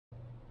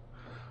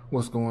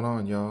What's going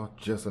on, y'all?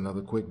 Just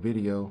another quick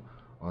video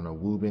on a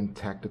Wuben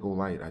tactical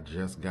light I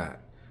just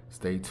got.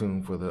 Stay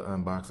tuned for the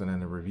unboxing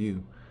and the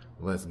review.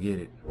 Let's get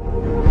it.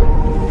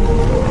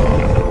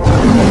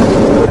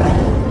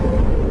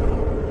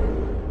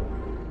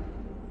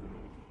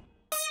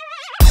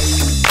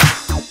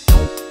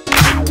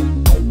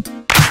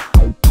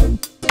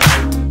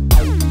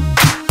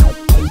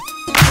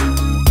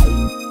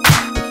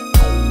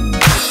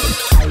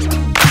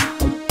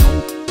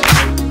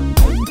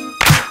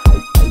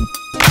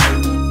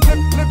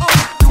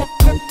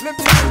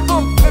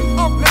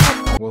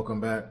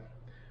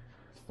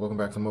 Welcome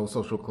back to Mo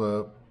Social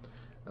Club.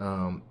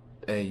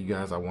 Hey, you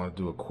guys, I want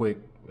to do a quick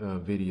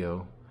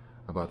video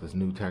about this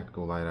new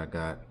tactical light I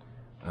got.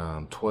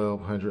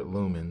 1200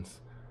 lumens.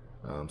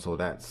 So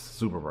that's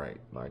super bright.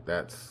 Like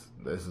this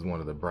is one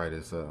of the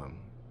brightest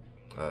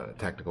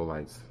tactical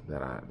lights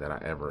that I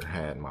ever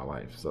had in my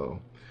life. So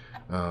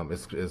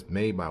it's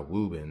made by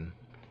Wuben.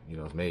 You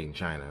know, it's made in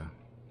China.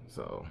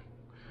 So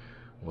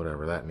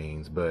whatever that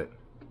means. But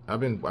I've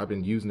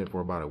been using it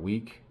for about a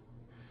week,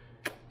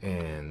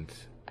 and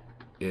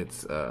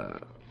it's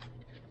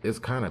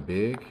kind of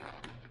big.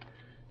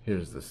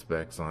 Here's the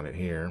specs on it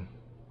here.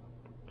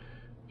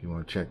 If you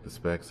want to check the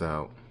specs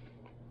out,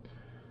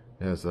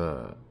 it has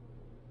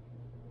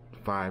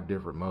 5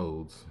 different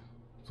modes.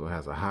 So it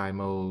has a high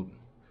mode,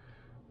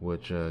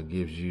 which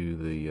gives you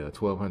the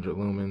 1200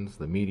 lumens,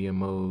 the medium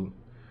mode,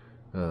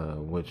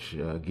 which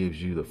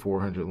gives you the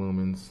 400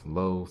 lumens,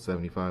 low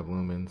 75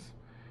 lumens.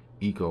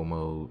 Eco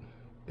mode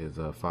is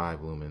 5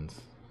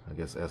 lumens. I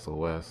guess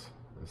SOS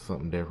is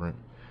something different.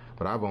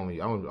 But I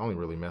only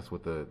really mess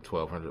with the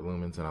 1200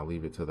 lumens, and I'll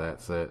leave it to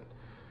that set.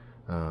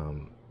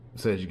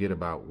 Says you get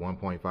about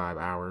 1.5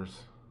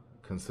 hours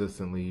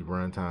consistently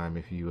runtime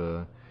if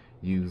you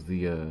use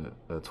the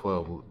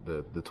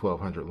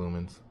 1200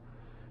 lumens.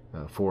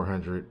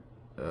 400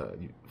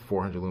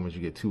 lumens you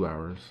get 2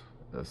 hours.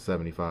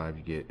 75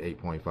 you get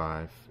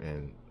 8.5,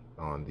 and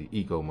on the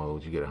eco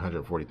mode you get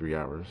 143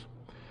 hours.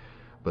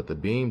 But the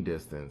beam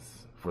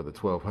distance for the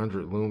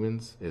 1200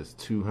 lumens is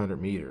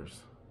 200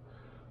 meters.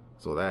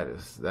 So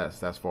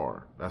that's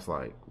far. That's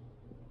like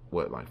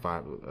what, like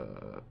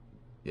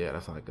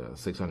that's like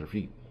 600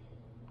 feet.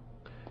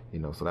 You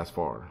know, so that's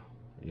far.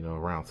 You know,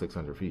 around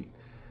 600 feet.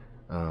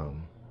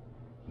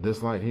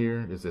 This light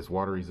here is this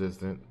water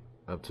resistant,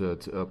 up to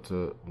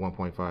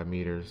 1.5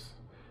 meters,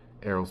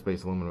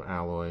 aerospace aluminum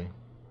alloy.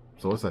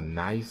 So it's a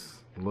nice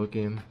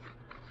looking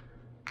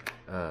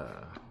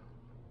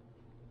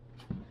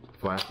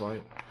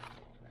flashlight.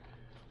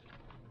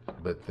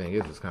 But the thing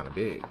is, it's kind of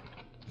big.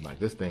 Like,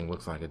 this thing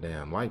looks like a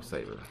damn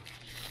lifesaver.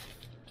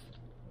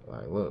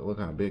 Like, look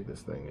how big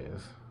this thing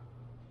is.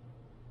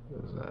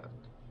 What is that?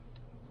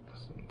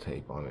 Some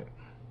tape on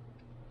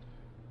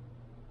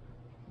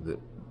it.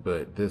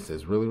 But this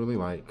is really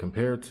light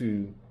compared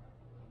to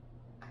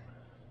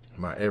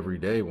my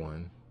everyday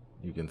one.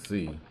 You can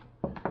see,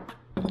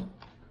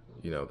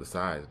 you know, the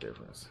size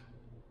difference.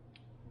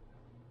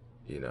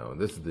 You know,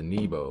 this is the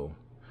Nebo,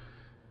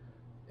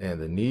 and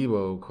the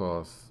Nebo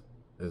costs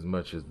as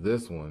much as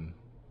this one.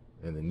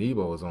 And the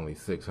Nebo is only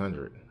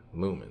 600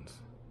 lumens.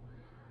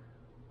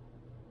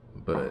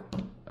 But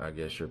I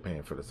guess you're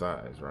paying for the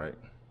size, right?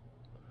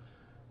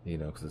 You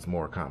know, because it's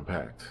more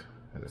compact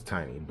and it's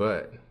tiny.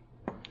 But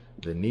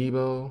the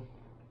Nebo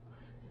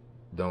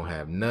don't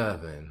have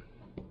nothing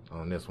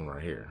on this one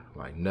right here.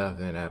 Like,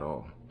 nothing at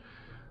all.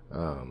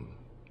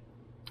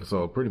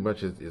 So pretty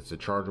much it's a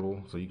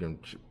chargeable. So you can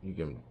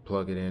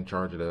plug it in,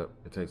 charge it up.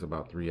 It takes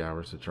about 3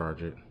 hours to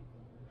charge it.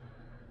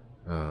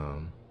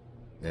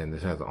 And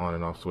this has an on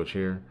and off switch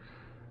here.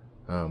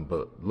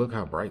 But look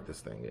how bright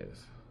this thing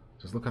is.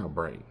 Just look how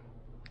bright.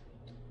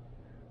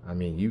 I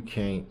mean, you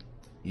can't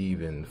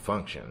even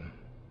function,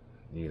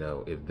 you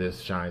know, if this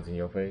shines in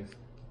your face.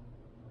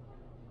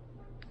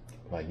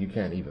 Like, you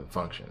can't even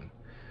function.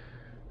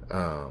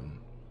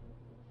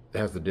 It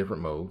has the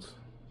different modes.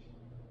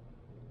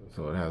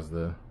 So it has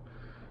the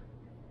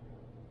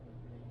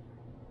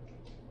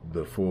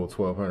full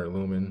 1200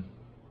 lumen.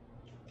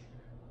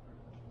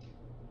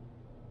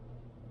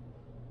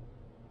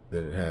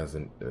 Then it has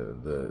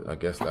I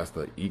guess that's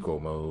the eco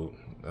mode.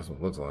 That's what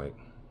it looks like.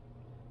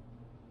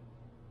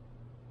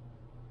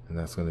 And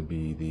that's going to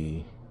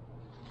be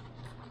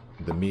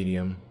the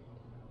medium,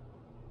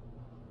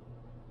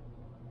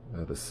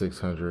 the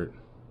 600,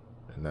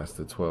 and that's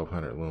the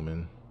 1200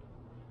 lumen,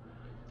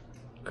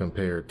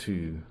 compared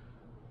to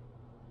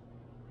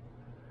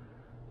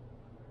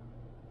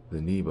the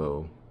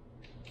Nebo.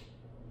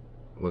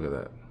 Look at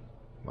that.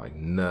 Like,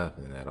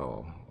 nothing at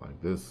all.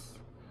 Like, this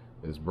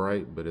is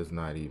bright, but it's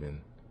not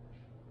even,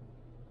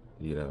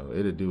 you know,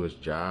 it'll do its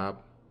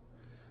job.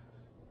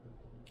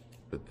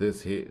 But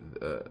this hit,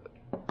 the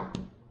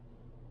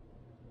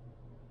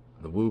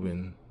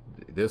Wuben,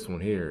 this one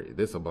here,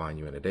 this will blind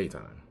you in the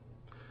daytime.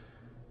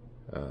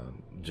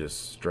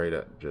 Just straight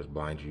up, just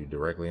blind you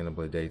directly in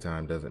the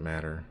daytime. Doesn't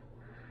matter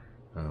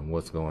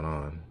what's going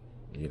on,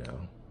 you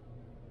know.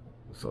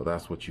 So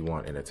that's what you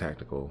want in a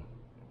tactical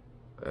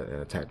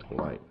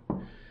light.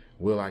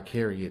 will I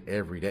carry it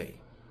every day?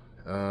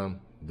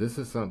 This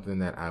is something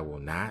that I will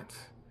not,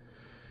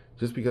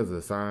 just because of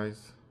the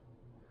size.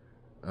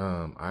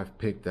 I've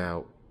picked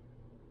out,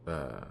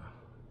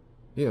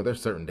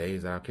 there's certain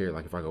days that I'll carry,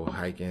 like if I go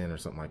hiking or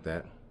something like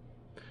that,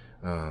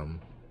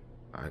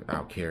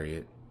 I'll carry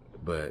it.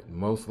 But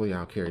mostly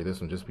I'll carry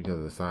this one just because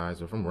of the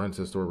size. If I'm running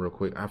to the store real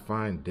quick, I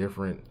find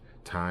different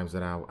times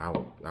that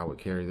I would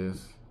carry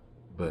this,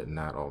 but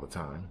not all the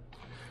time.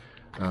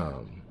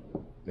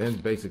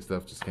 And basic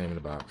stuff just came in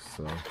the box.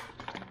 So,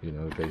 the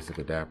basic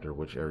adapter,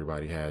 which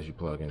everybody has, you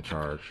plug and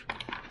charge.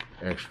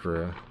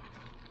 Extra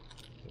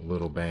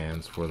little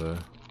bands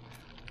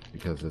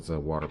because it's a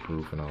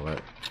waterproof and all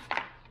that.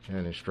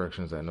 And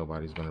instructions that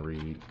nobody's gonna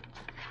read.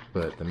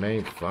 But the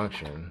main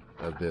function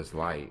of this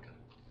light,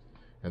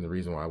 and the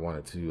reason why I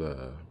wanted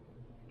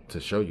to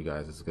show you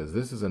guys, is because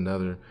this is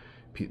another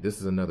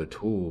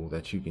tool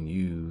that you can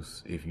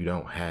use if you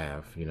don't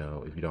have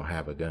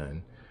a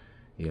gun.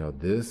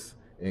 This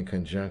in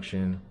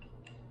conjunction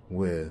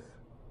with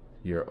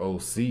your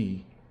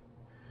OC.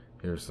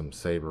 Here's some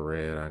Saber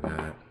Red I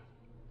got,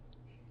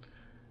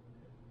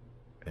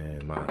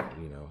 and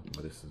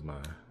this is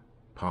my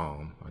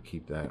palm. I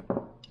keep that.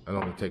 I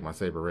don't take my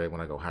Saber Red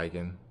when I go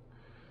hiking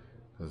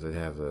because it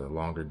has a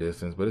longer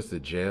distance, but it's the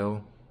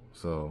gel.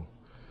 So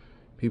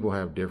people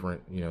have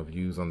different,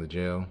 views on the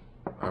gel.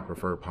 I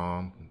prefer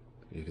palm.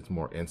 It's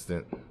more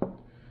instant.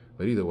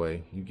 But either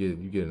way, you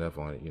get enough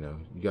on it.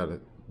 You gotta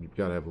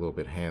have a little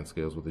bit of hand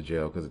skills with the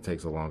gel because it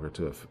takes a longer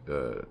to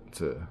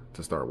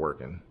start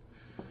working.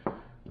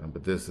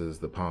 But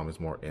the palm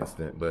is more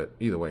instant. But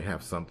either way,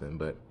 have something.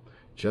 But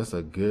just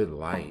a good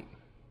light,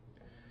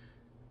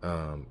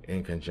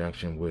 in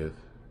conjunction with,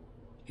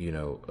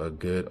 a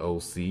good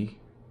OC.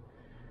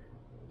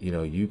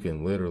 You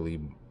can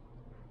literally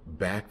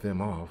back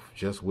them off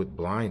just with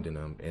blinding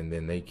them, and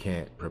then they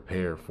can't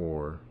prepare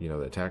for,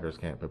 the attackers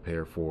can't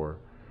prepare for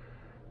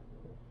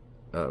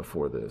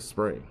the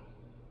spray,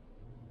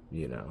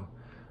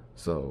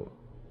 so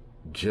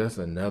just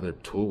another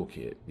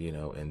toolkit,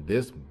 and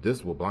this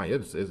will blind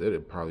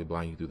it'll probably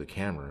blind you through the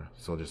camera.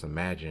 So just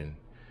imagine,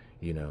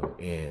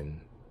 in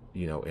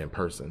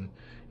person,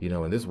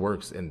 and this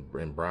works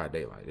in broad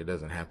daylight. It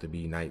doesn't have to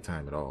be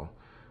nighttime at all.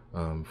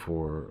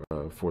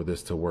 For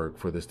this to work,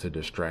 for this to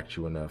distract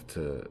you enough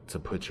to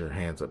put your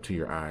hands up to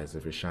your eyes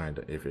if it shined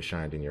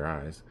in your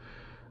eyes.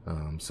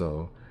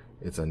 So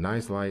it's a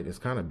nice light. It's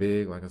kind of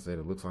big. Like I said,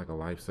 it looks like a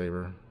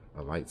lightsaber,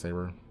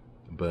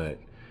 but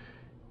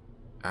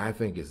I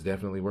think it's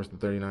definitely worth the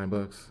 39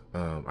 bucks.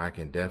 I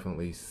can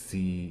definitely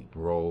see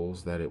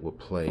roles that it would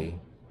play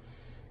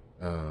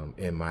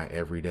in my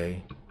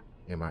everyday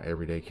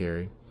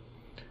carry,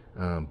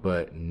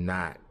 but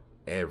not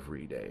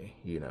every day,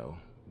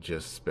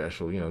 just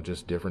special,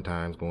 just different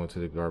times, going to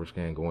the garbage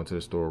can, going to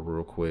the store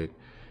real quick.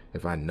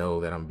 If I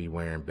know that I'm gonna be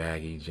wearing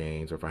baggy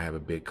jeans, or if I have a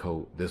big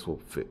coat, this will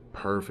fit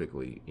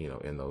perfectly,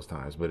 in those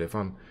times. But if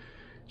I'm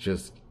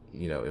just,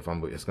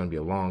 it's gonna be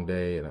a long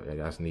day and I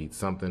just need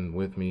something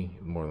with me,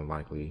 more than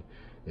likely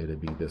it'll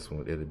be this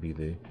one. It'll be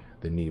the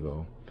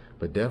Nebo.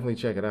 But definitely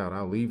check it out.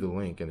 I'll leave the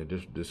link in the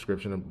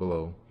description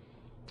below.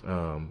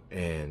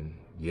 And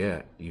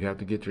yeah, you have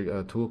to get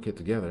your toolkit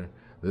together.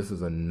 This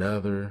is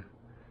another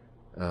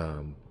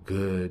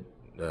good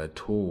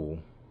tool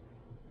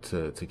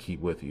to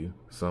keep with you.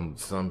 Some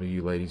of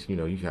you ladies,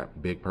 you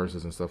got big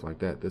purses and stuff like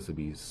that. This would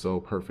be so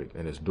perfect,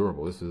 and it's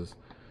durable. This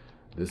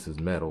is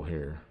metal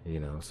here,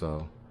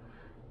 so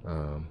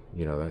I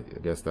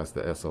guess that's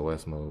the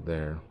SOS mode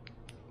there,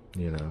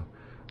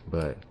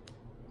 but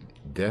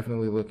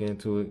definitely look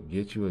into it.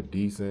 Get you a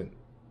decent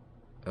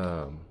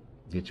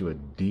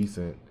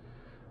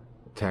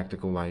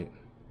tactical light.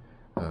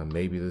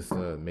 Maybe this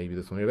one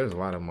here. There's a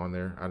lot of them on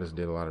there. I just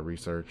did a lot of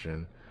research,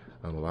 and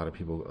a lot of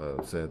people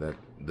said that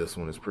this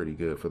one is pretty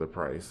good for the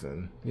price,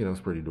 and it's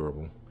pretty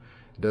durable.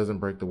 It doesn't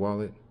break the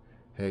wallet.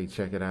 Hey,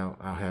 check it out.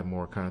 I'll have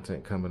more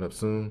content coming up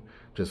soon.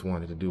 Just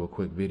wanted to do a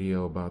quick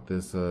video about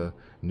this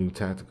new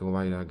tactical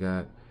light I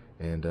got,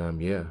 and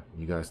yeah,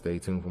 you guys stay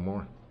tuned for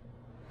more.